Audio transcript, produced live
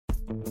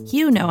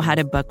You know how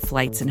to book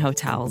flights and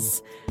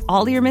hotels.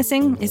 All you're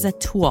missing is a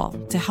tool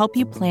to help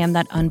you plan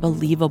that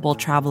unbelievable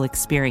travel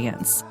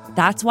experience.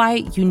 That's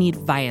why you need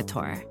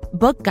Viator.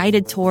 Book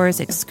guided tours,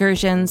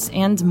 excursions,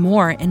 and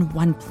more in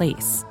one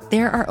place.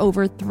 There are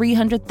over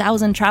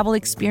 300,000 travel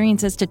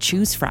experiences to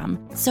choose from,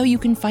 so you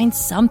can find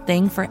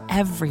something for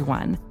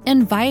everyone.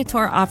 And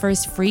Viator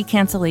offers free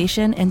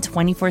cancellation and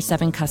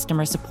 24/7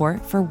 customer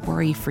support for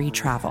worry-free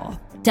travel.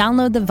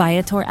 Download the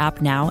Viator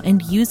app now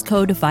and use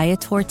code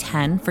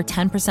Viator10 for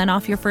 10%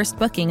 off your first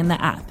booking in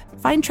the app.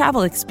 Find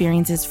travel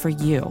experiences for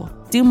you.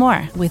 Do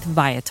more with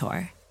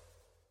Viator.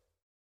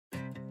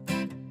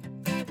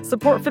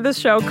 Support for this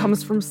show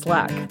comes from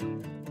Slack.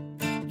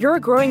 You're a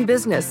growing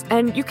business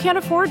and you can't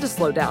afford to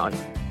slow down.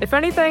 If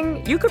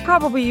anything, you could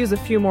probably use a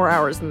few more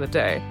hours in the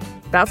day.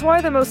 That's why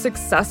the most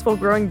successful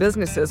growing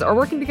businesses are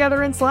working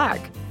together in Slack.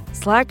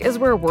 Slack is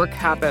where work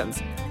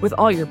happens, with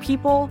all your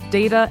people,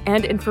 data,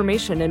 and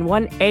information in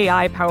one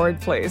AI-powered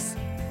place.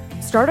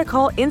 Start a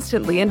call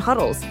instantly in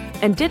huddles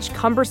and ditch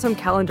cumbersome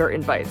calendar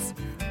invites.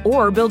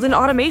 Or build an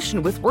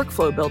automation with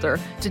Workflow Builder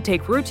to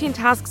take routine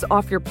tasks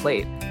off your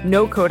plate.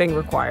 No coding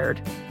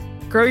required.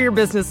 Grow your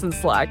business in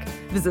Slack.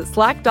 Visit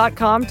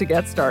slack.com to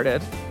get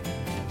started.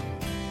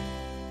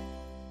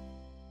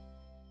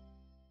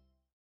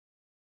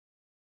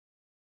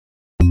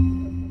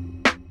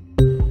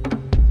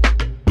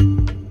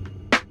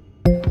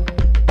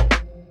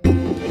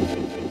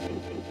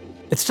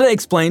 It's Today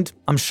Explained.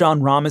 I'm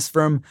Sean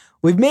Rameswaram.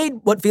 We've made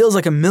what feels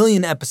like a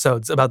million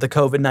episodes about the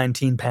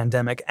COVID-19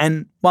 pandemic,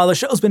 and while the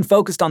show's been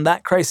focused on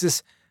that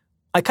crisis,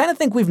 I kind of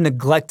think we've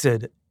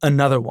neglected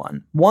another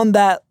one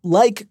that,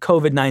 like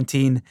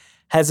COVID-19,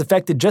 has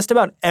affected just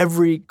about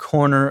every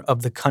corner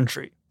of the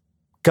country: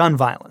 gun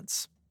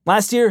violence.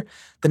 Last year,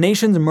 the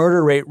nation's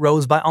murder rate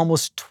rose by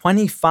almost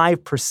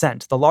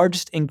 25%, the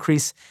largest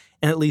increase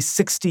in at least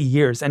 60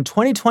 years, and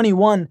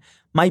 2021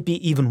 might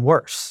be even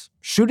worse.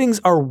 Shootings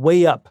are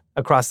way up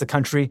across the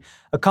country.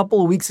 A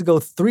couple of weeks ago,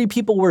 3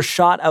 people were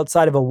shot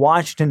outside of a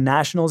Washington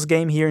Nationals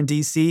game here in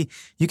D.C.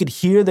 You could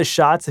hear the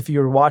shots if you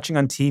were watching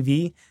on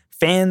TV.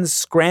 Fans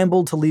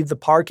scrambled to leave the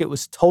park. It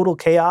was total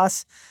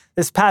chaos.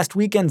 This past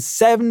weekend,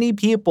 70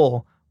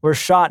 people were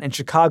shot in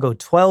Chicago.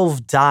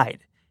 12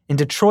 died. In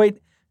Detroit,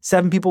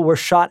 7 people were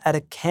shot at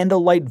a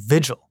candlelight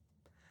vigil.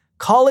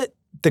 Call it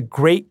the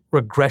Great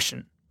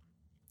Regression.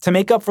 To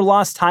make up for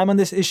lost time on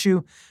this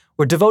issue,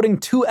 we're devoting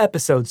 2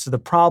 episodes to the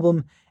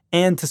problem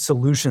and to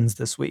solutions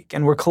this week,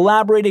 and we're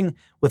collaborating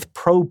with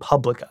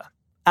ProPublica.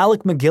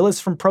 Alec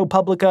McGillis from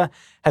ProPublica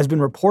has been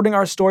reporting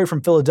our story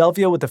from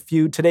Philadelphia with a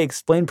few Today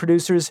Explained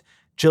producers,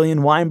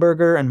 Jillian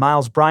Weinberger and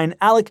Miles Bryan.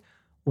 Alec,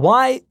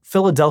 why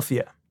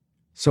Philadelphia?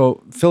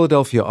 So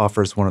Philadelphia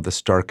offers one of the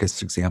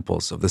starkest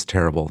examples of this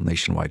terrible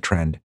nationwide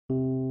trend.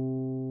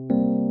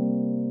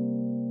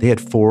 They had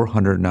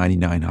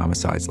 499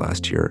 homicides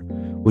last year,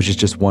 which is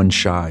just one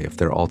shy of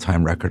their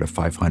all-time record of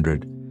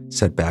 500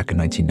 set back in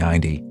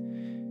 1990.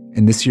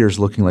 And this year is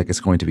looking like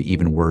it's going to be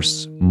even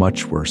worse,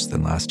 much worse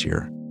than last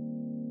year.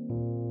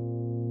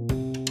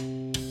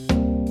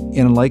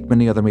 And unlike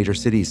many other major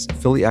cities,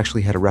 Philly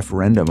actually had a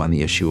referendum on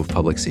the issue of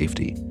public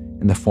safety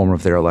in the form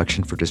of their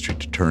election for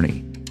district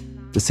attorney.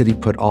 The city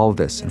put all of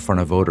this in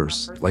front of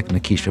voters like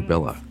Nikisha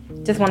Billa.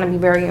 Just want to be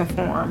very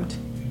informed.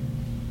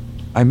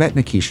 I met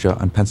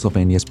Nikisha on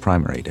Pennsylvania's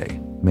primary day,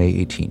 May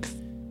 18th.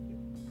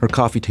 Her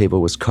coffee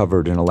table was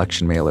covered in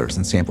election mailers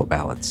and sample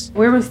ballots.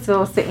 We were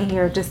still sitting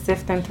here just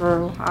sifting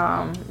through.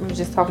 We were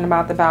just talking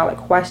about the ballot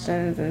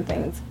questions and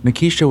things.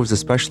 Nikisha was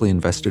especially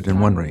invested in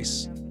one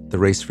race, the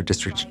race for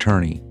district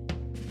attorney,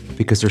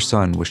 because her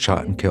son was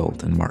shot and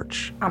killed in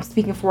March. I'm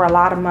speaking for a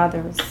lot of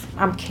mothers.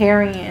 I'm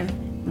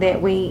carrying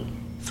that weight.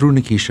 Through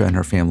Nikisha and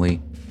her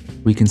family,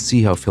 we can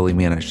see how Philly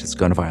managed its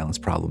gun violence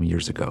problem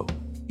years ago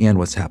and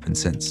what's happened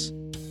since.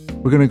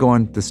 We're going to go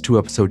on this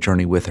 2-episode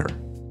journey with her,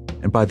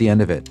 and by the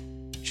end of it,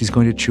 she's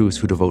going to choose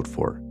who to vote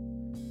for.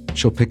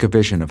 She'll pick a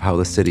vision of how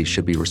the city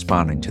should be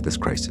responding to this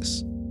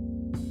crisis.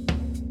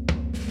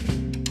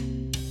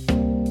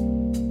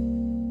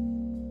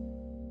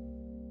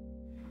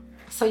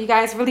 So you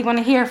guys really want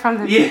to hear from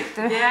the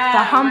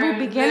humble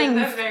beginnings.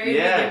 The very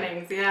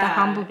beginnings, The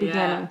humble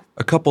beginning.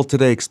 A couple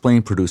Today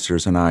Explained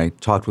producers and I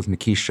talked with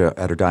Nikisha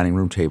at her dining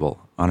room table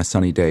on a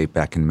sunny day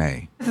back in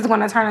May. This is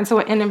going to turn into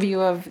an interview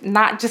of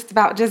not just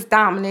about just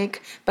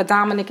Dominic, but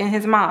Dominic and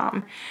his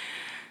mom.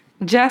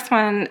 Just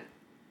when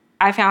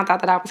I found out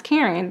that I was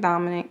carrying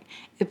Dominic,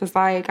 it was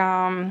like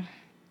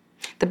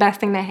the best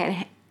thing that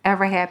had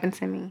ever happened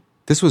to me.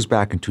 This was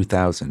back in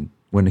 2000,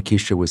 when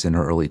Nikisha was in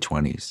her early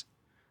 20s.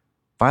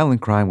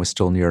 Violent crime was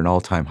still near an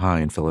all-time high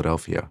in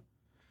Philadelphia.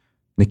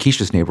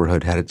 Nikisha's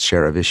neighborhood had its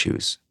share of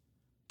issues,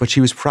 but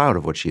she was proud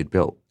of what she had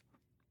built.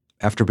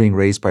 After being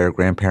raised by her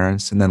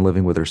grandparents and then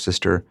living with her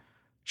sister,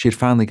 she had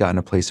finally gotten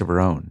a place of her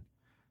own,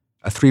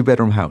 a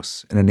 3-bedroom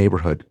house in a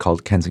neighborhood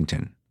called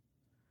Kensington.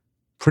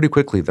 Pretty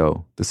quickly,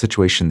 though, the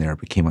situation there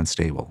became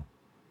unstable.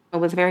 It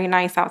was very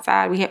nice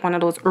outside. We had one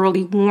of those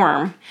early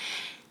warm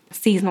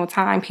seasonal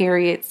time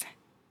periods.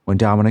 When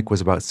Dominic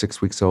was about 6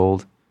 weeks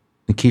old,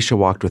 Nikisha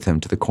walked with him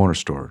to the corner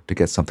store to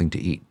get something to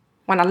eat.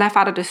 When I left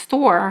out of the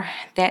store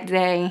that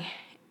day,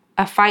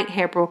 a fight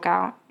had broke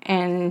out,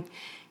 and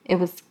it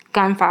was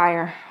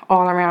gunfire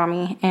all around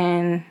me,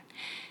 and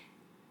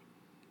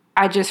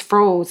I just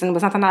froze, and there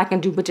was nothing I can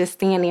do but just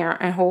stand there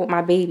and hold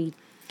my baby.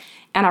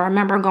 And I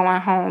remember going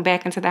home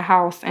back into the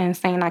house and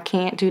saying, I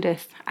can't do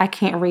this. I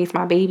can't raise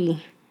my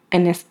baby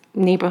in this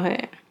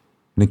neighborhood.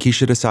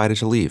 Nikisha decided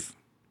to leave.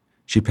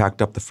 She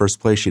packed up the first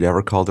place she'd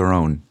ever called her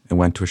own and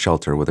went to a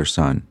shelter with her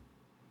son.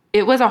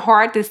 It was a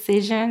hard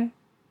decision,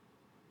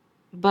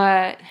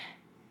 but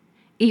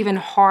even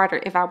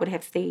harder if I would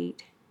have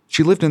stayed.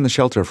 She lived in the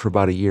shelter for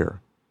about a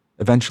year.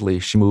 Eventually,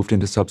 she moved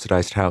into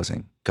subsidized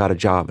housing, got a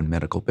job in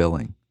medical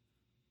billing.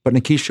 But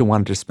Nikisha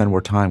wanted to spend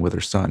more time with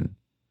her son,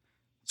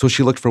 so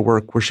she looked for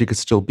work where she could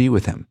still be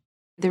with him.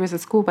 There was a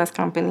school bus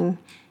company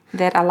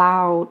that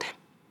allowed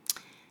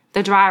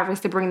the drivers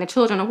to bring the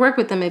children to work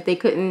with them if they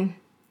couldn't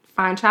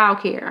find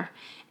childcare.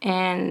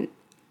 And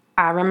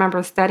I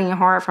remember studying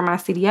hard for my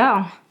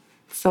CDL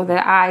so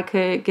that I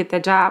could get the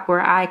job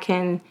where I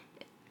can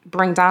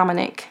bring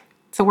Dominic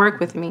to work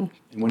with me.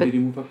 And when did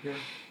you move up here?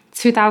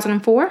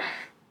 2004.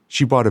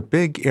 She bought a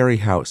big, airy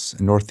house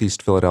in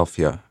Northeast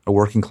Philadelphia, a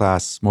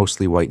working-class,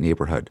 mostly white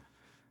neighborhood.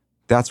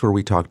 That's where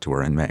we talked to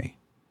her in May.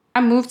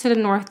 I moved to the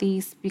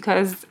Northeast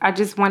because I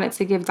just wanted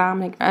to give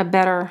Dominic a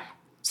better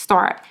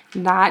start,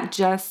 not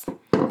just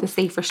the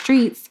safer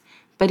streets,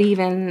 but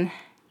even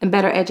a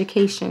better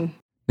education.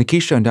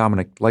 Nikisha and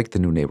Dominic liked the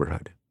new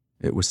neighborhood.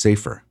 It was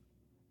safer.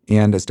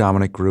 And as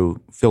Dominic grew,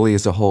 Philly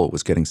as a whole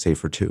was getting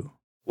safer too.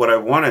 What I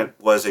wanted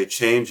was a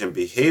change in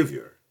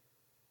behavior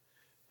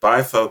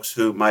by folks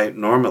who might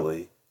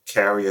normally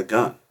carry a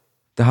gun.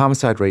 The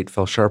homicide rate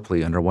fell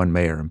sharply under one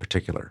mayor in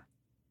particular,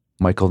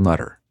 Michael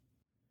Nutter.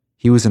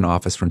 He was in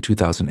office from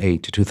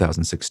 2008 to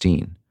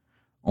 2016,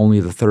 only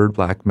the third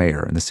black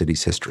mayor in the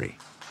city's history.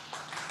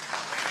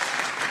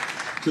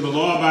 To the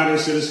law-abiding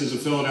citizens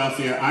of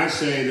Philadelphia, I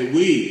say that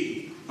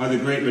we are the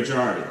great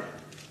majority.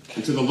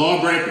 And to the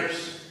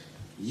lawbreakers,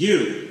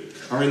 you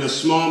are in the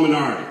small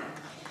minority.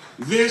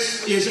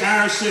 This is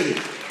our city,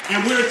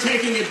 and we're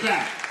taking it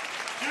back.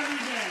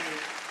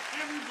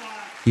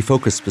 He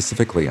focused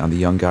specifically on the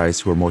young guys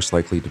who were most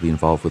likely to be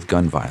involved with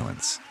gun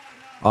violence,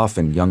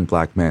 often young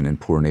black men in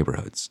poor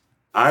neighborhoods.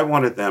 I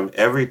wanted them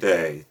every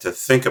day to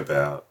think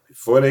about,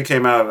 before they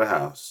came out of the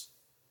house,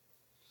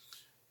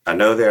 I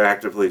know they're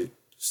actively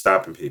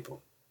stopping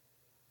people.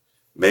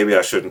 Maybe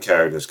I shouldn't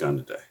carry this gun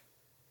today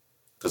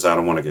because I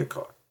don't want to get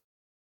caught.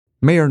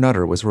 Mayor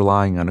Nutter was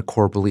relying on a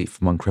core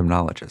belief among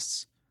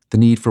criminologists, the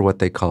need for what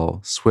they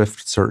call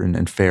swift, certain,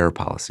 and fair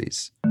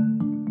policies.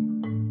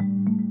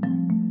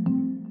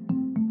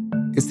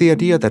 It's the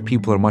idea that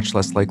people are much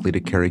less likely to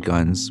carry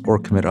guns or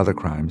commit other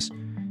crimes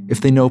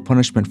if they know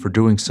punishment for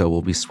doing so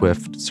will be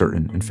swift,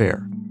 certain, and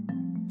fair.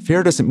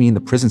 Fair doesn't mean the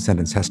prison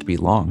sentence has to be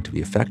long to be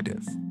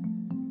effective.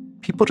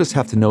 People just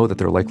have to know that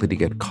they're likely to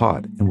get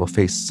caught and will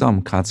face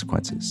some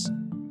consequences.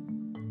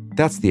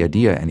 That's the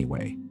idea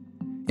anyway.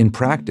 In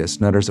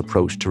practice, Nutter's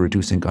approach to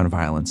reducing gun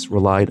violence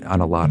relied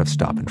on a lot of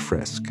stop and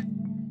frisk.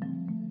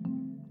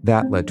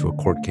 That led to a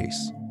court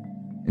case.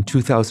 In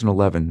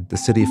 2011, the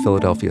city of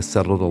Philadelphia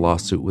settled a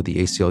lawsuit with the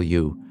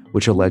ACLU,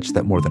 which alleged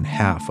that more than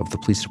half of the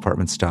police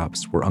department's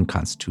stops were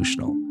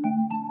unconstitutional.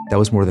 That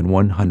was more than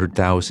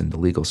 100,000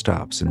 illegal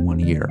stops in 1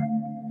 year.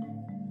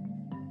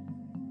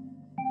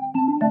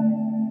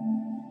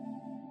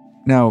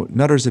 Now,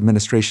 Nutter's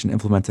administration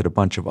implemented a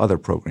bunch of other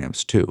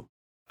programs, too.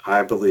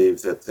 I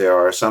believe that there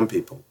are some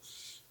people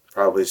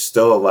probably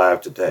still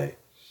alive today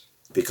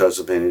because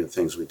of many of the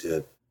things we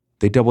did.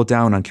 They doubled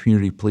down on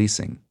community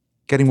policing,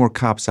 getting more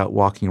cops out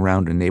walking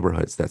around in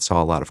neighborhoods that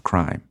saw a lot of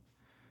crime.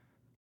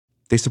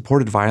 They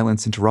supported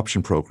violence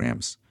interruption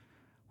programs,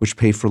 which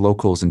pay for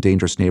locals in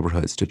dangerous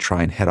neighborhoods to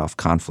try and head off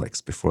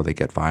conflicts before they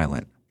get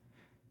violent.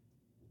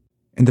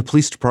 And the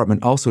police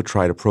department also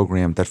tried a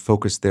program that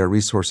focused their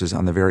resources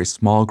on the very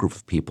small group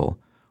of people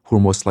who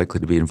were most likely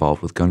to be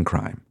involved with gun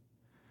crime.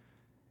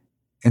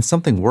 And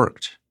something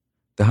worked.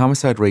 The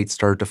homicide rate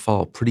started to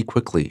fall pretty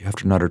quickly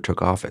after Nutter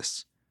took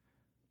office.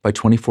 By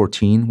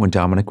 2014, when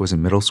Dominic was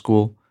in middle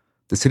school,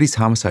 the city's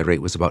homicide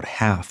rate was about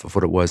half of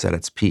what it was at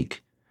its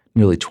peak,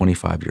 nearly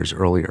 25 years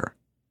earlier.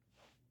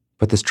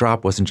 But this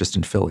drop wasn't just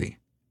in Philly.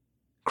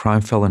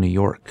 Crime fell in New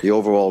York. The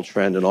overall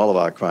trend in all of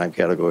our crime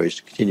categories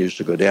continues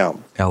to go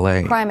down.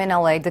 LA. Crime in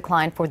LA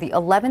declined for the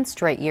 11th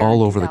straight year.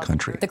 All over the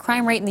country. The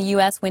crime rate in the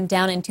U.S. went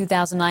down in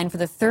 2009 for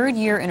the third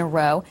year in a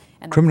row.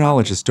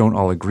 Criminologists don't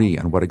all agree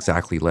on what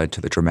exactly led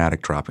to the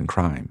dramatic drop in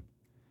crime.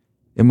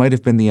 It might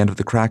have been the end of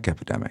the crack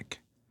epidemic.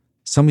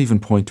 Some even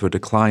point to a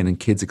decline in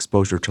kids'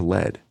 exposure to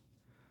lead.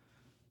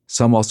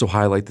 Some also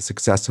highlight the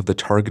success of the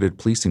targeted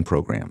policing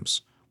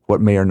programs,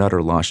 what Mayor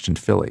Nutter launched in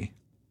Philly.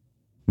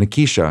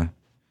 Nikisha,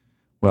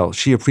 well,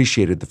 she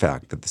appreciated the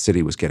fact that the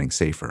city was getting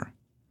safer.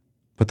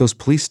 But those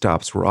police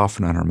stops were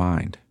often on her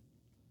mind.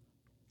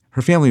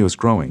 Her family was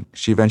growing.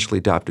 She eventually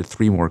adopted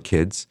 3 more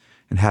kids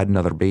and had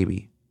another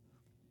baby.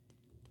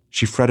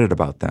 She fretted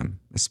about them,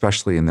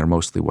 especially in their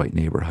mostly white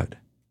neighborhood.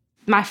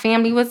 My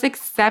family was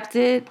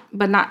accepted,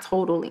 but not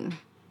totally.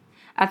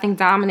 I think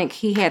Dominic,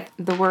 he had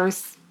the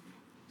worst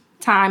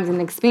times and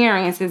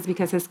experiences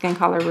because his skin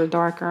color was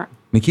darker.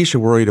 Nikisha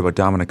worried about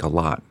Dominic a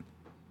lot,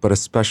 but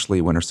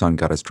especially when her son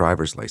got his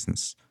driver's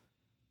license.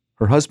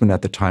 Her husband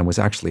at the time was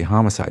actually a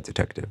homicide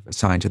detective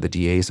assigned to the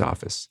DA's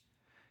office,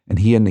 and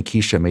he and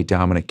Nikisha made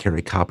Dominic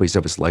carry copies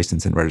of his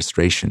license and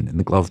registration in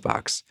the glove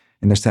box,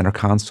 in the center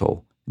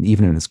console, and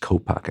even in his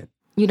coat pocket.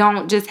 You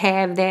don't just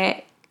have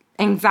that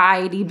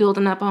anxiety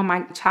building up, oh,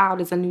 my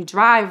child is a new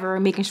driver,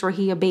 making sure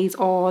he obeys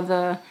all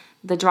the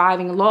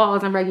driving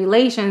laws and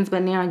regulations,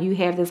 but now you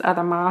have this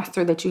other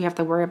monster that you have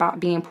to worry about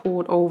being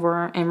pulled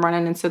over and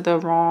running into the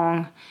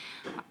wrong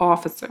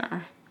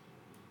officer.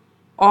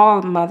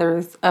 All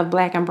mothers of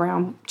Black and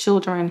brown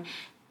children,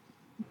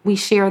 we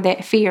share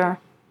that fear.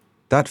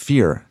 That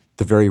fear,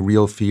 the very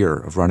real fear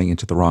of running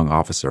into the wrong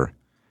officer,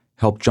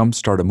 helped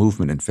jumpstart a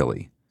movement in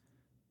Philly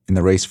in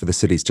the race for the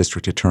city's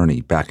district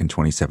attorney back in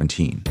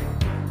 2017.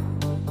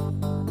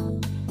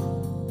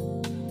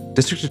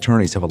 District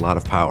attorneys have a lot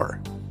of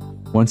power.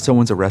 Once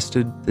someone's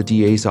arrested, the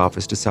DA's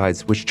office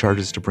decides which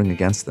charges to bring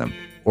against them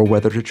or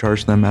whether to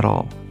charge them at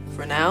all.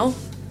 For now,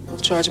 we'll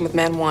charge him with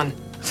man 1.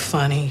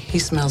 Funny, he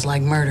smells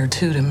like murder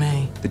too to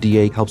me. The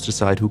DA helps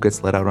decide who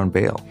gets let out on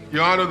bail.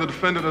 Your Honor, the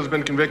defendant has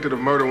been convicted of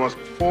murder once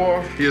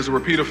before. He is a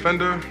repeat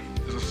offender,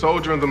 is a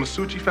soldier in the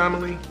Masucci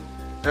family,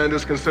 and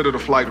is considered a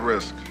flight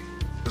risk.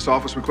 This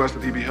office requests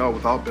that he be held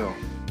without bail.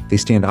 They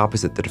stand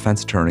opposite the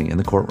defense attorney in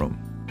the courtroom.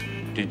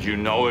 Did you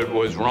know it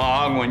was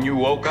wrong when you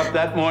woke up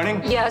that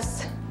morning?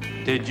 Yes.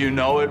 Did you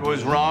know it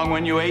was wrong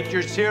when you ate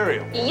your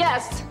cereal?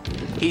 Yes.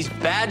 He's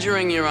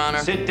badgering, Your Honor.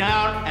 Sit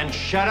down and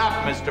shut up,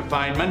 Mr.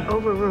 Feynman.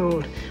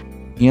 Overruled.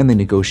 And they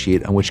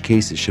negotiate on which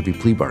cases should be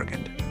plea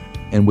bargained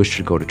and which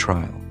should go to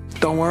trial.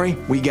 Don't worry,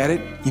 we get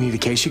it. You need a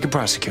case you can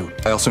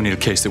prosecute. I also need a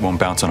case that won't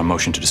bounce on a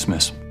motion to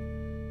dismiss.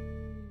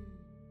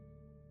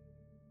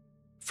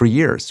 For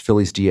years,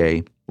 Philly's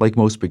DA, like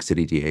most big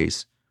city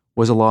DAs,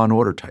 was a law and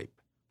order type.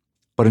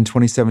 But in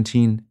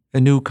 2017, a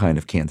new kind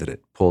of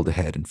candidate pulled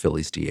ahead in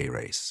Philly's DA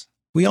race.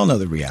 We all know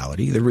the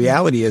reality. The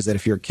reality is that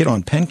if you're a kid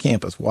on Penn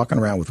campus walking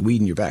around with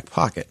weed in your back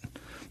pocket,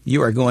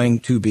 you are going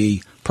to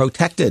be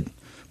protected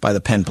by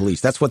the Penn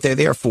police. That's what they're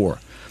there for.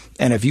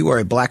 And if you are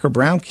a Black or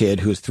brown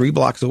kid who is 3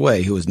 blocks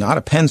away, who is not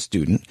a Penn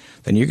student,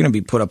 then you're going to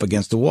be put up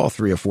against the wall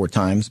 3 or 4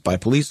 times by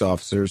police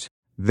officers.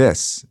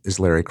 This is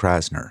Larry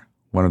Krasner,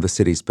 one of the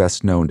city's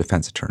best-known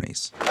defense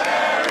attorneys.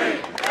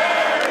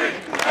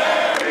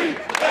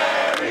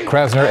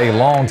 Krasner, a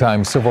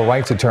longtime civil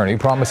rights attorney,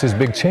 promises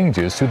big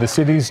changes to the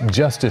city's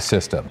justice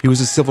system. He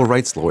was a civil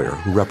rights lawyer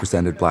who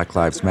represented Black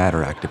Lives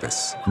Matter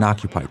activists and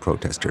Occupy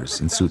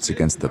protesters in suits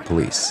against the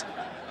police.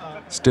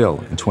 Still,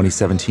 in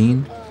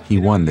 2017, he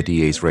won the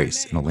DA's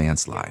race in a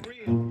landslide.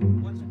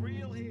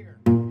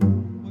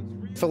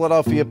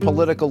 Philadelphia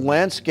political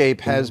landscape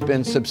has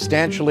been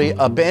substantially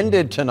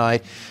upended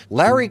tonight.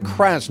 Larry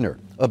Krasner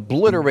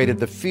obliterated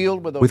the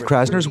field with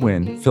Krasner's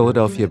win,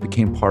 Philadelphia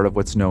became part of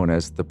what's known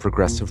as the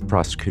progressive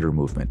prosecutor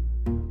movement,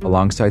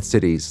 alongside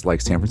cities like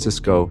San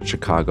Francisco,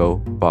 Chicago,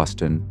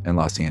 Boston, and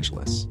Los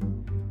Angeles.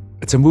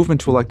 It's a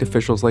movement to elect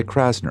officials like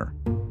Krasner,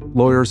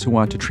 lawyers who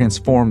want to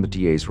transform the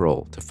DA's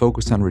role to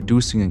focus on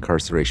reducing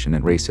incarceration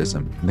and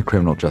racism in the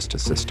criminal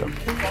justice system.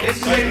 This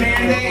is a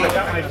mandate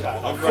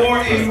for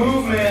a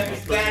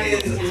movement that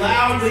is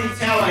loudly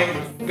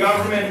telling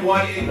government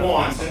what it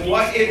wants. And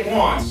what it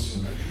wants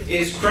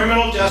is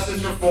criminal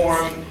justice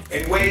reform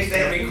in ways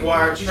that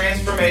require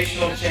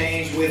transformational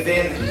change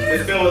within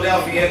the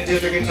Philadelphia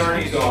District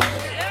Attorney's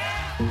Office.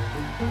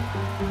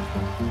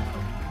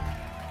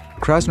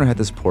 Krasner had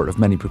the support of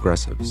many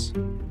progressives.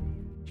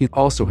 He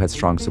also had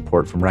strong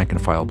support from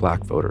rank-and-file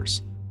Black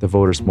voters, the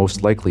voters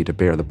most likely to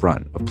bear the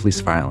brunt of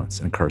police violence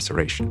and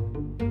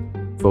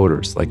incarceration.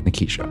 Voters like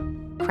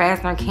Nikisha.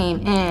 Krasner came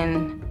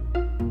in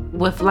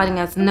with letting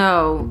us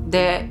know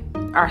that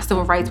our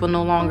civil rights will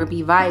no longer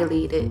be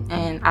violated,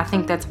 and I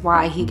think that's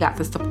why he got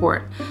the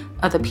support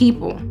of the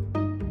people.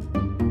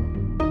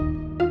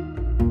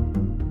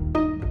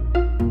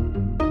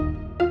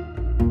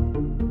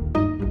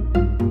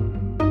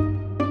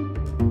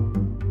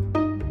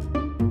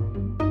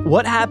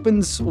 What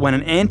happens when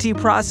an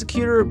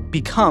anti-prosecutor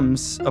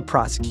becomes a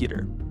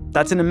prosecutor?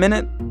 That's in a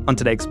minute on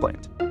Today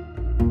Explained.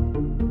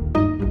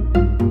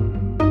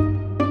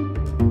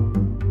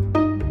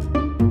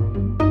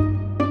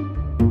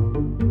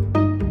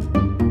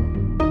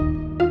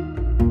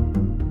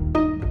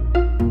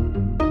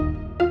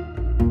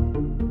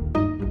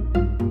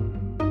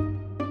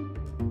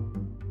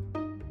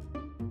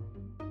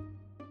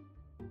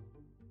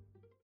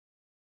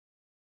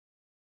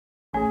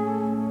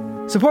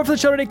 Support for the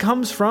show today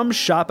comes from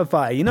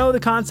Shopify. You know the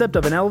concept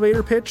of an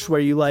elevator pitch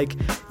where you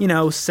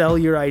sell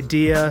your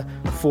idea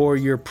for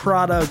your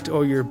product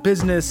or your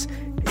business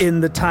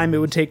in the time it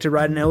would take to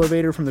ride an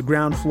elevator from the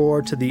ground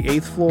floor to the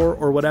 8th floor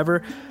or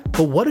whatever.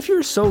 But what if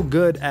you're so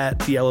good at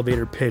the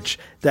elevator pitch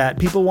that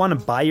people want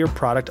to buy your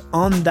product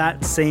on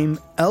that same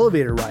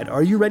elevator ride?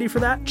 Are you ready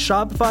for that?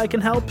 Shopify can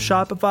help.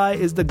 Shopify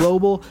is the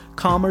global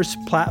commerce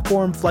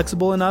platform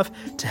flexible enough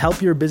to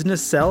help your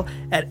business sell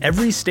at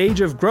every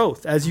stage of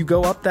growth as you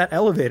go up that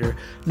elevator.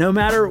 No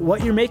matter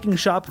what you're making,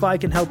 Shopify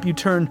can help you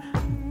turn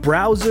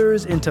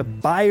browsers into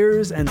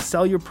buyers and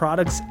sell your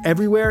products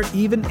everywhere,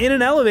 even in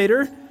an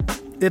elevator,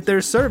 if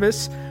there's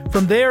service.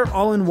 From their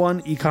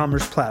all-in-one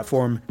e-commerce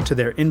platform to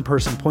their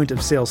in-person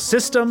point-of-sale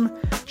system,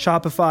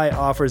 Shopify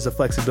offers the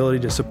flexibility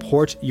to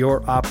support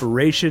your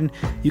operation.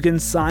 You can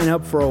sign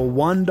up for a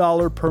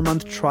 $1 per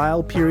month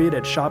trial period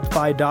at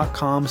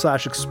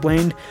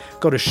shopify.com/explained.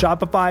 Go to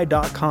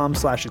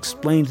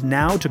shopify.com/explained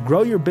now to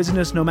grow your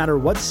business no matter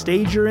what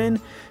stage you're in.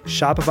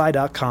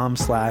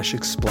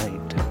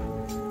 Shopify.com/explained.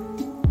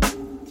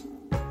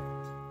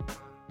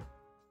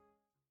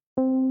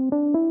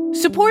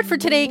 Support for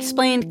Today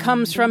Explained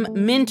comes from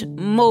Mint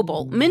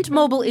Mobile. Mint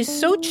Mobile is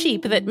so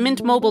cheap that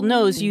Mint Mobile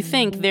knows you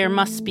think there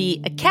must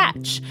be a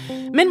catch.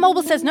 Mint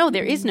Mobile says no,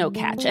 there is no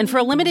catch. And for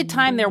a limited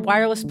time, their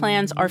wireless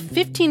plans are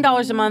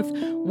 $15 a month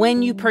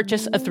when you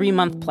purchase a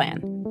 3-month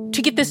plan.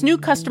 To get this new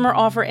customer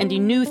offer and a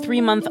new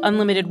 3-month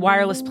unlimited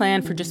wireless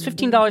plan for just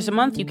 $15 a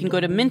month, you can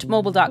go to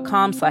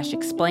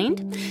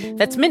mintmobile.com/explained.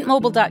 That's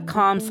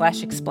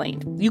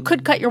mintmobile.com/explained. You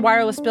could cut your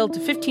wireless bill to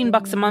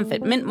 $15 a month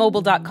at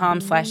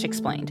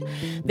mintmobile.com/explained.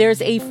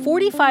 There's a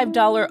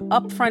 $45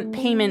 upfront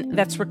payment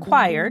that's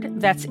required.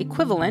 That's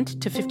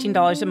equivalent to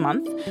 $15 a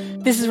month.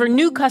 This is for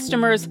new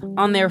customers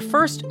on their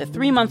first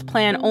 3-month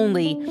plan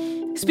only.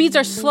 Speeds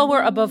are slower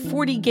above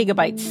 40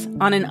 gigabytes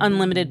on an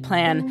unlimited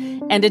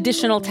plan, and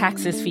additional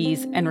taxes,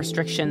 fees, and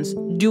restrictions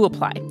do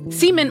apply.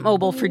 See Mint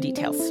Mobile for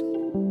details.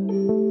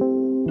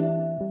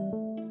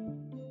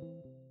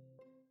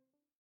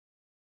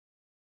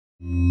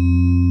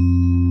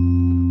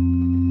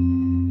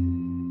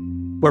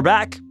 We're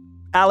back.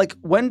 Alec,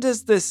 when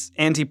does this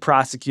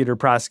prosecutor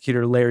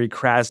Larry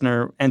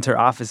Krasner enter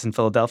office in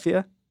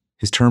Philadelphia?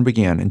 His term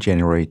began in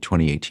January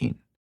 2018.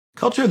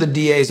 Culture of the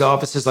DA's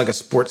office is like a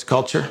sports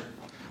culture.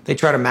 They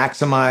try to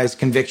maximize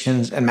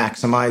convictions and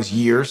maximize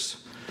years,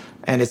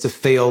 and it's a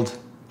failed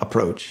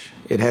approach.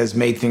 It has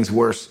made things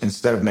worse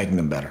instead of making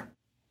them better.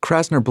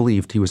 Krasner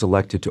believed he was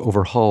elected to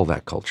overhaul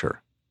that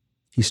culture.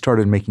 He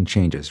started making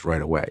changes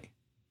right away.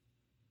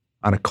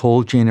 On a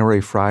cold January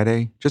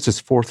Friday, just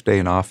his 4th day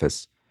in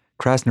office,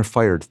 Krasner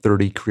fired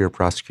 30 career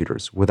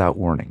prosecutors without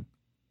warning.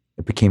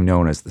 It became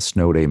known as the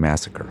Snow Day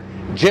Massacre.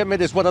 Jim, it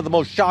is one of the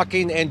most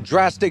shocking and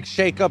drastic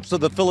shakeups of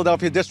the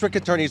Philadelphia District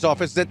Attorney's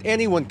Office that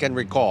anyone can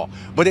recall.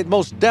 But it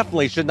most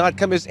definitely should not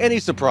come as any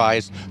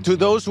surprise to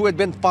those who had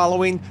been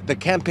following the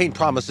campaign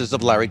promises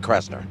of Larry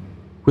Krasner.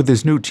 With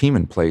his new team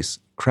in place,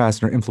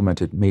 Krasner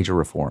implemented major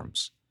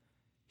reforms.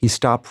 He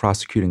stopped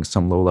prosecuting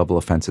some low-level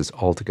offenses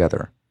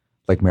altogether,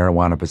 like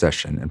marijuana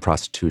possession and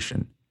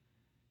prostitution.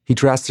 He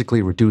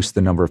drastically reduced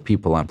the number of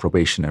people on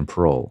probation and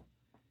parole.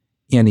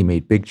 And he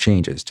made big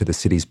changes to the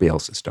city's bail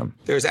system.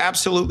 There's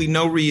absolutely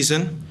no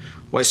reason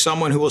why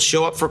someone who will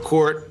show up for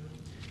court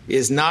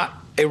is not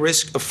a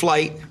risk of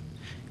flight,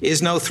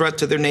 is no threat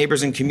to their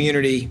neighbors and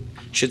community,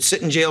 should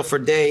sit in jail for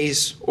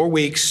days or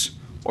weeks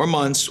or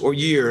months or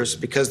years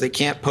because they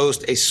can't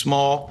post a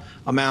small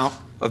amount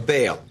of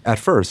bail. At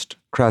first,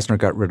 Krasner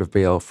got rid of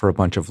bail for a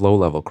bunch of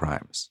low-level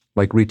crimes,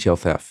 like retail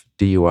theft,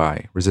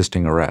 DUI,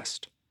 resisting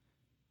arrest.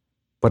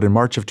 But in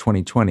March of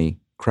 2020,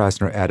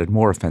 Krasner added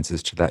more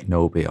offenses to that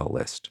no-bail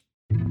list.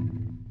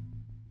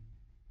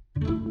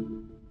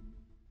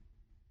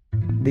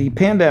 The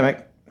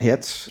pandemic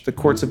hits, the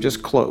courts have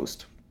just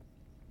closed.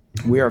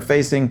 We are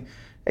facing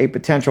a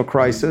potential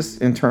crisis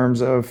in terms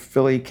of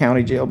Philly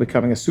County Jail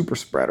becoming a super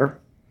spreader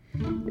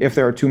if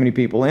there are too many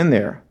people in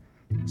there.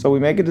 So we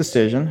make a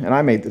decision, and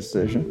I made the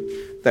decision,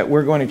 that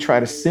we're going to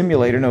try to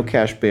simulate a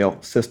no-cash bail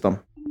system.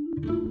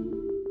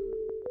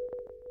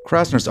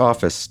 Krasner's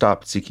office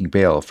stopped seeking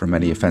bail for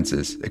many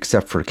offenses,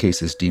 except for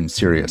cases deemed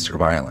serious or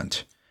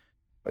violent.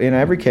 In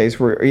every case,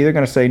 we're either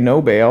going to say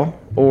no bail,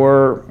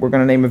 or we're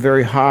going to name a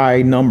very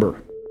high number.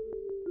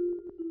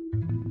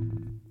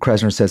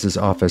 Krasner says his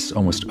office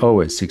almost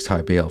always seeks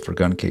high bail for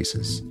gun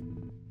cases.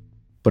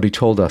 But he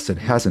told us it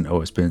hasn't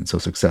always been so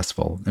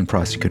successful in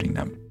prosecuting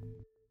them.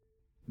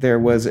 There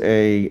was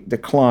a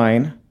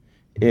decline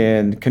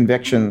in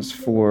convictions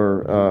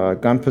for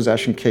gun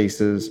possession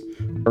cases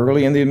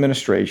early in the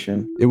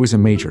administration. It was a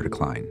major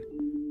decline.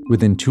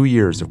 Within 2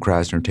 years of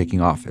Krasner taking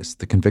office,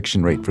 the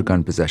conviction rate for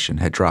gun possession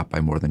had dropped by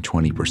more than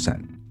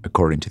 20%,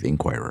 according to the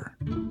Inquirer.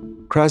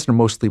 Krasner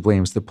mostly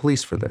blames the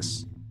police for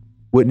this.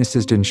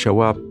 Witnesses didn't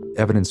show up,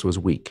 evidence was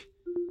weak.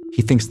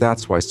 He thinks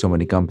that's why so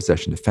many gun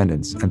possession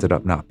defendants ended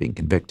up not being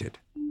convicted.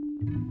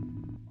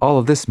 All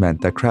of this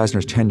meant that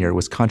Krasner's tenure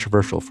was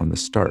controversial from the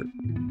start.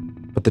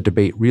 But the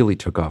debate really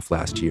took off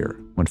last year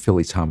when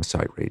Philly's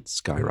homicide rate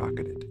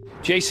skyrocketed.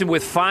 Jason,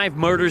 with 5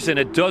 murders and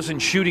a dozen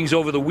shootings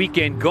over the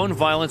weekend, gun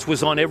violence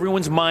was on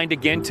everyone's mind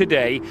again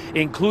today,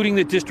 including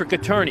the district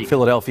attorney.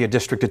 Philadelphia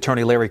District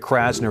Attorney Larry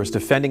Krasner is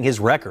defending his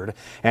record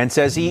and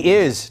says he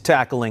is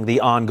tackling the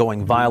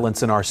ongoing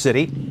violence in our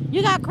city.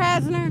 You got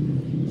Krasner.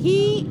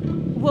 He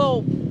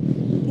will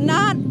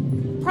not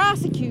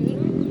prosecute,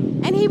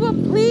 and he will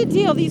plea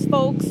deal these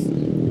folks,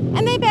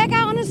 and they back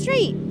out on the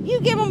street. You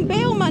give them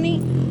bail money,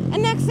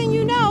 and next thing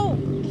you know,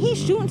 he's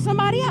shooting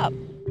somebody up.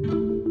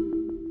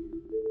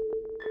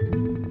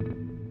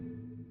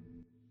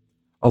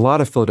 A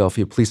lot of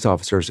Philadelphia police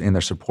officers and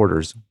their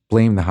supporters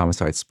blame the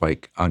homicide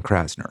spike on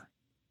Krasner,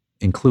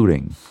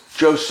 including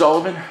Joe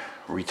Sullivan,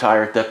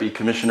 retired deputy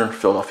commissioner,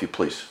 Philadelphia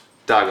Police.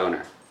 Dog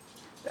owner.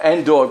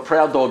 And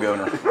proud dog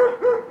owner.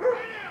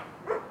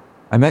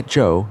 I met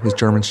Joe, his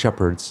German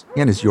Shepherds,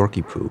 and his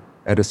Yorkie poo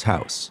at his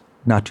house,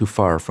 not too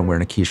far from where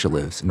Nikisha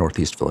lives in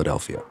Northeast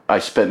Philadelphia. I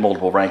spent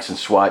multiple ranks in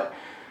SWAT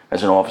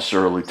as an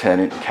officer, a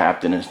lieutenant,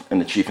 captain, and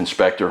the chief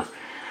inspector.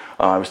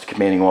 I was the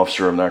commanding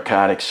officer of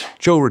narcotics.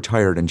 Joe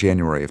retired in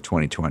January of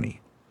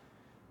 2020.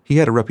 He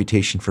had a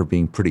reputation for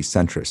being pretty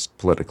centrist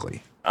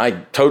politically. I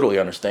totally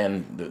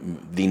understand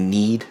the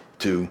need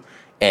to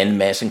end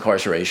mass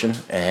incarceration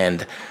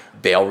and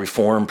bail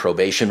reform,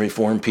 probation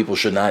reform. People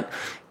should not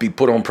be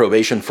put on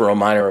probation for a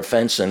minor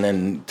offense and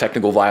then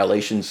technical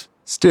violations.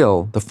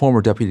 Still, the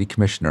former deputy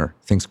commissioner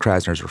thinks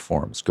Krasner's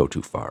reforms go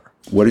too far.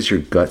 What is your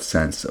gut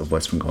sense of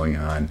what's been going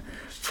on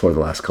for the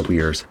last couple of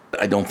years?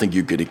 I don't think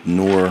you could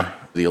ignore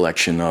the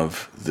election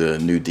of the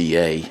new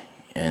DA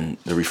and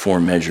the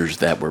reform measures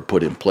that were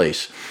put in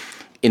place.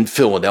 In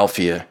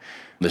Philadelphia,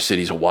 the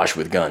city's awash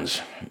with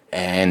guns.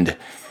 And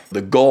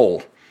the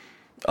goal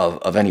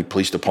of any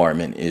police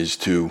department is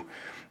to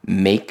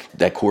make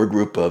that core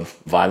group of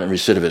violent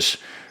recidivists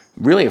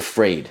really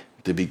afraid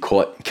to be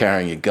caught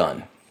carrying a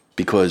gun,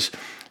 because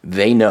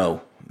they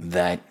know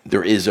that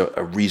there is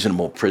a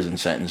reasonable prison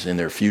sentence in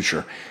their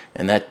future.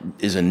 And that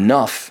is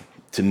enough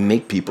to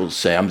make people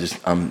say, I'm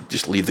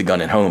just leave the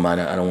gun at home. I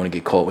don't want to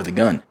get caught with a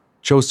gun.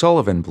 Joe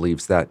Sullivan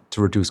believes that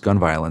to reduce gun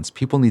violence,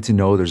 people need to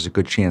know there's a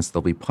good chance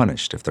they'll be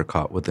punished if they're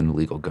caught with an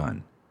illegal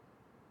gun.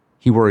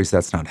 He worries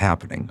that's not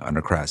happening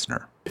under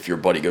Krasner. If your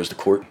buddy goes to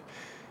court,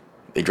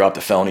 they drop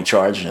the felony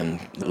charge and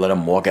let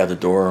him walk out the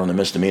door on the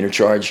misdemeanor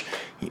charge.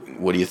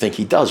 What do you think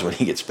he does when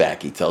he gets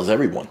back? He tells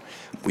everyone.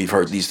 We've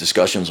heard these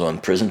discussions on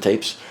prison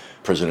tapes.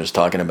 Prisoners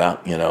talking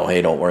about,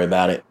 hey, don't worry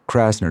about it.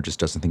 Krasner just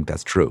doesn't think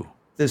that's true.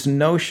 This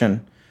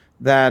notion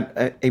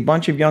that a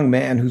bunch of young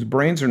men whose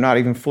brains are not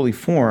even fully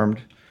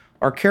formed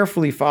are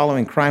carefully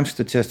following crime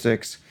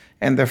statistics,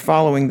 and they're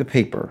following the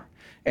paper.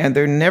 And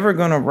they're never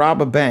going to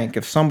rob a bank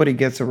if somebody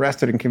gets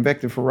arrested and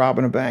convicted for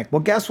robbing a bank.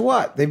 Well, guess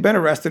what? They've been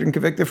arrested and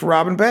convicted for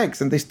robbing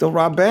banks, and they still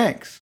rob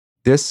banks.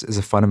 This is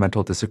a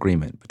fundamental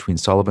disagreement between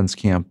Sullivan's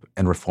camp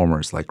and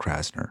reformers like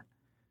Krasner.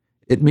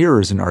 It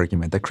mirrors an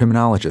argument that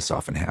criminologists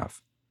often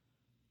have.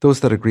 Those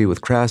that agree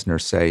with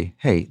Krasner say,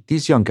 hey,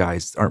 these young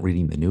guys aren't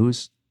reading the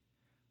news.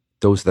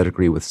 Those that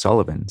agree with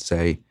Sullivan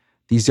say,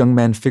 these young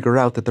men figure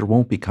out that there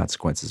won't be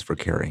consequences for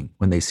carrying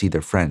when they see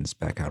their friends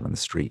back out on the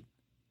street.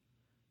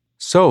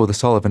 So the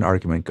Sullivan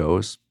argument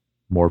goes,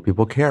 more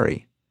people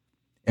carry.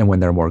 And when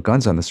there are more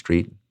guns on the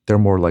street, they're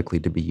more likely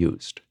to be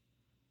used.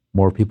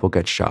 More people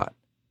get shot.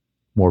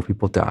 More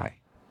people die.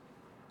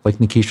 Like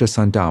Nikisha's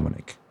son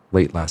Dominic,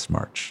 late last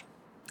March.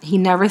 He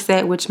never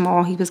said which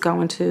mall he was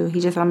going to. He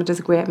just, I'm gonna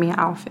just grab me an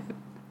outfit.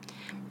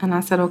 And I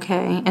said,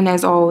 okay. And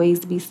as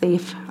always, be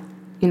safe.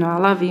 I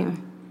love you.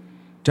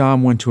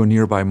 Dom went to a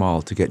nearby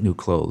mall to get new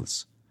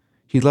clothes.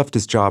 He left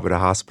his job at a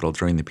hospital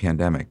during the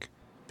pandemic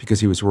because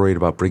he was worried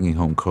about bringing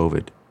home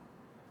COVID.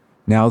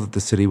 Now that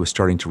the city was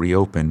starting to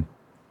reopen,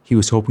 he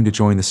was hoping to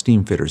join the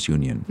Steam Fitters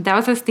Union. That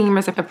was a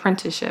steamer's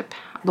apprenticeship,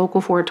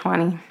 Local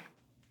 420.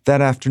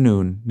 That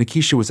afternoon,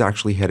 Nikisha was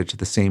actually headed to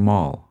the same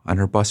mall on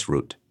her bus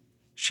route.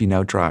 She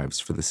now drives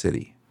for the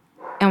city.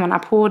 And when I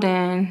pulled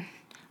in,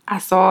 I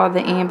saw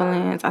the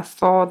ambulance, I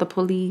saw the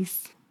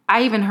police.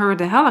 I even heard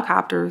the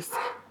helicopters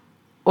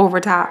over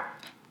top.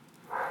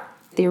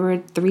 There were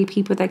 3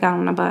 people that got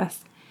on the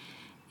bus.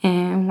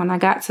 And when I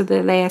got to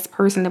the last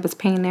person that was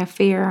paying their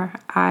fare,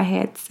 I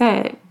had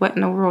said, what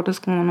in the world is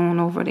going on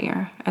over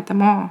there at the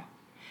mall?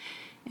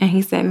 And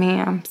he said,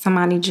 ma'am,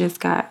 somebody just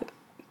got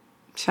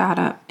shot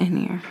up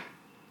in there.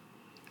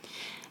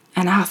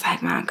 And I was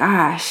like, my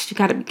gosh, you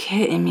gotta be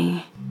kidding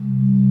me.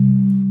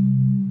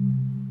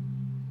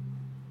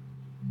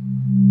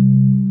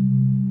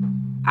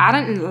 I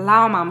didn't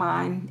allow my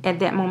mind at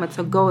that moment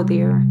to go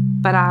there,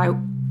 but I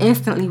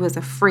instantly was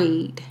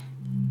afraid.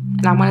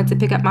 And I wanted to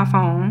pick up my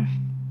phone,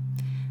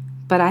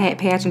 but I had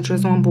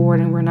passengers on board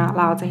and we're not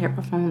allowed to have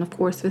a phone, of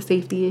course, for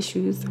safety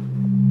issues.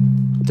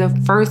 The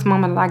first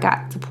moment that I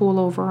got to pull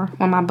over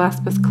when my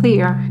bus was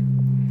clear,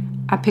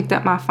 I picked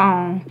up my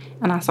phone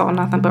and I saw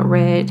nothing but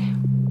red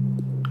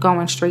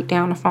going straight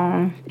down the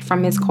phone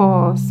from missed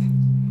calls.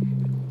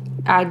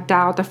 I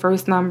dialed the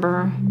first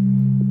number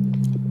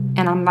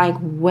and I'm like,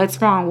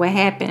 what's wrong? What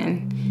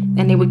happened?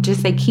 And they would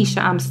just say,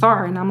 Keisha, I'm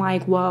sorry. And I'm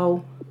like,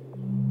 well,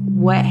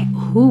 what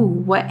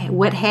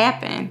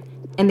happened?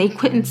 And they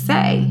couldn't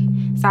say.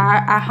 So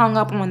I hung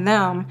up on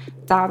them,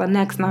 dialed the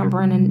next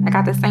number, and then I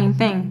got the same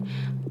thing.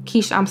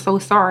 Keisha, I'm so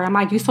sorry. I'm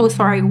like, you so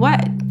sorry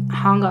what? I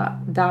hung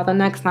up, dialed the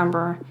next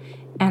number,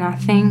 and I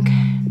think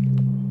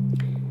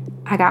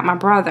I got my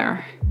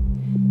brother.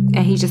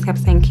 And he just kept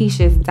saying,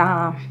 Keisha, it's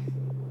Dom.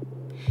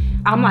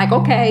 I'm like,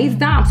 okay, it's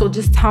Dom, so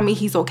just tell me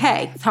he's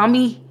okay. Tell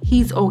me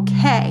he's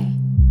okay.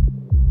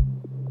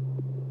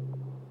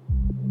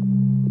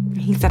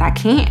 He said, I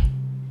can't.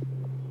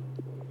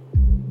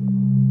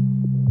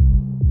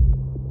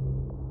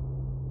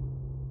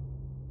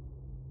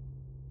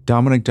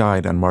 Dominic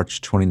died on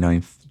March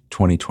 29th,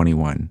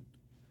 2021.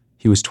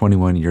 He was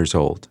 21 years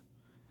old.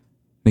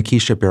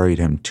 Nikisha buried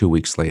him 2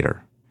 weeks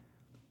later.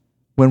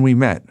 When we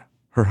met,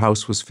 her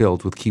house was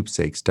filled with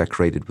keepsakes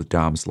decorated with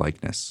Dom's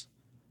likeness.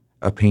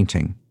 A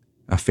painting,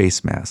 a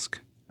face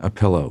mask, a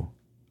pillow,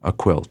 a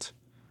quilt,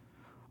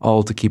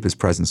 all to keep his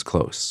presence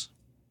close.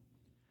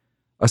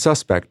 A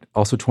suspect,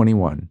 also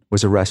 21,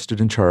 was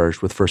arrested and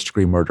charged with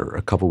first-degree murder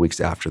a couple weeks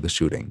after the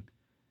shooting.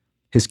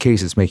 His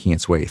case is making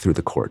its way through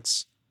the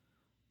courts.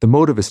 The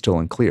motive is still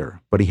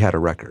unclear, but he had a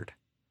record.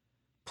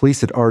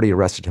 Police had already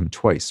arrested him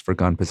twice for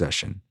gun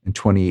possession in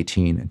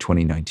 2018 and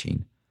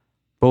 2019.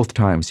 Both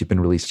times he'd been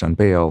released on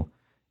bail,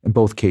 and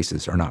both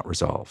cases are not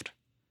resolved.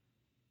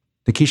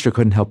 Nikisha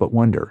couldn't help but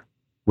wonder,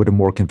 would a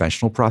more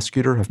conventional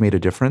prosecutor have made a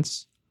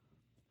difference?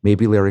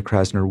 Maybe Larry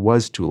Krasner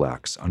was too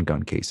lax on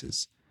gun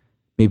cases.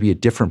 Maybe a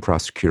different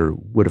prosecutor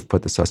would have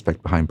put the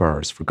suspect behind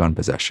bars for gun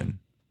possession.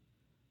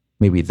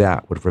 Maybe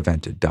that would have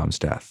prevented Dom's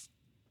death.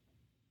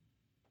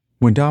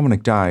 When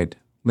Dominic died,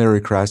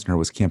 Larry Krasner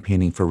was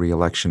campaigning for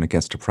re-election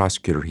against a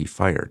prosecutor he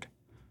fired,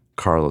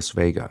 Carlos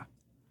Vega.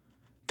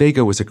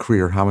 Vega was a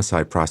career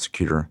homicide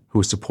prosecutor who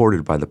was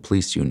supported by the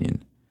police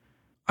union.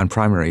 On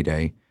primary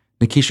day,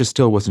 Nikisha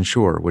still wasn't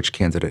sure which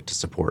candidate to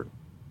support.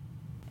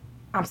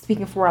 I'm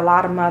speaking for a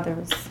lot of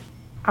mothers.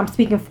 I'm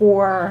speaking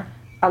for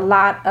a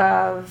lot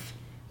of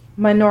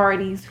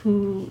minorities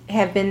who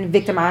have been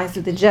victimized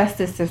through the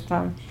justice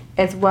system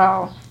as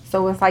well.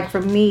 So it's like,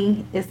 for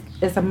me,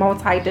 it's a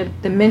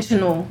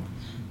multi-dimensional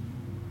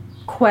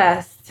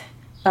quest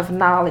of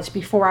knowledge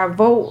before I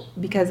vote,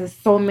 because there's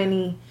so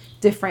many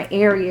different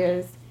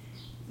areas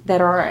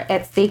that are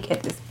at stake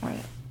at this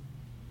point.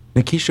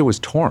 Nikisha was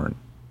torn.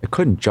 It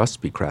couldn't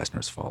just be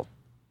Krasner's fault.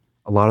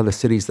 A lot of the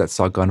cities that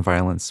saw gun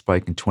violence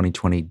spike in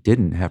 2020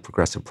 didn't have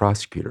progressive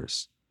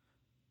prosecutors.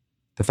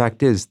 The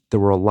fact is, there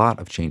were a lot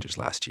of changes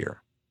last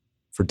year.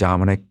 For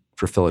Dominic,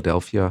 for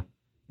Philadelphia,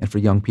 and for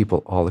young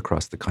people all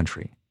across the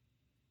country.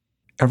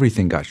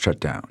 Everything got shut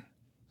down.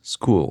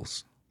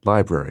 Schools,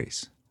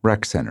 libraries,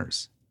 rec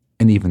centers,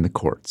 and even the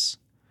courts.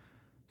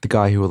 The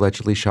guy who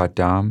allegedly shot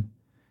Dom,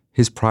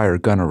 his prior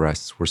gun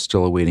arrests were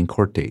still awaiting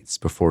court dates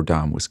before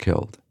Dom was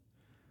killed.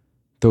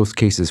 Those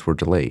cases were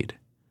delayed.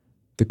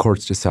 The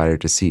courts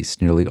decided to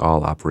cease nearly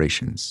all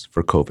operations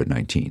for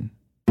COVID-19.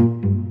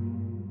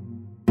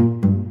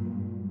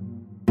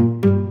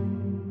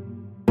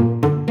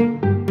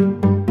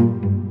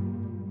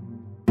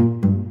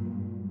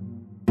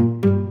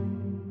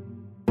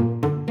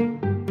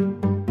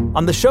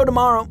 On the show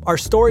tomorrow, our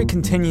story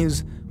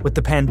continues with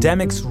the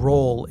pandemic's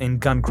role in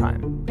gun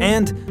crime.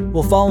 And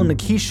we'll follow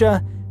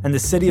Nikisha and the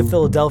city of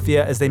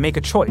Philadelphia as they make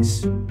a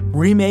choice: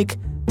 remake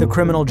the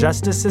criminal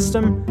justice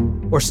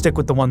system or stick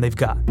with the one they've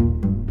got.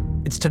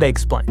 It's Today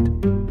Explained.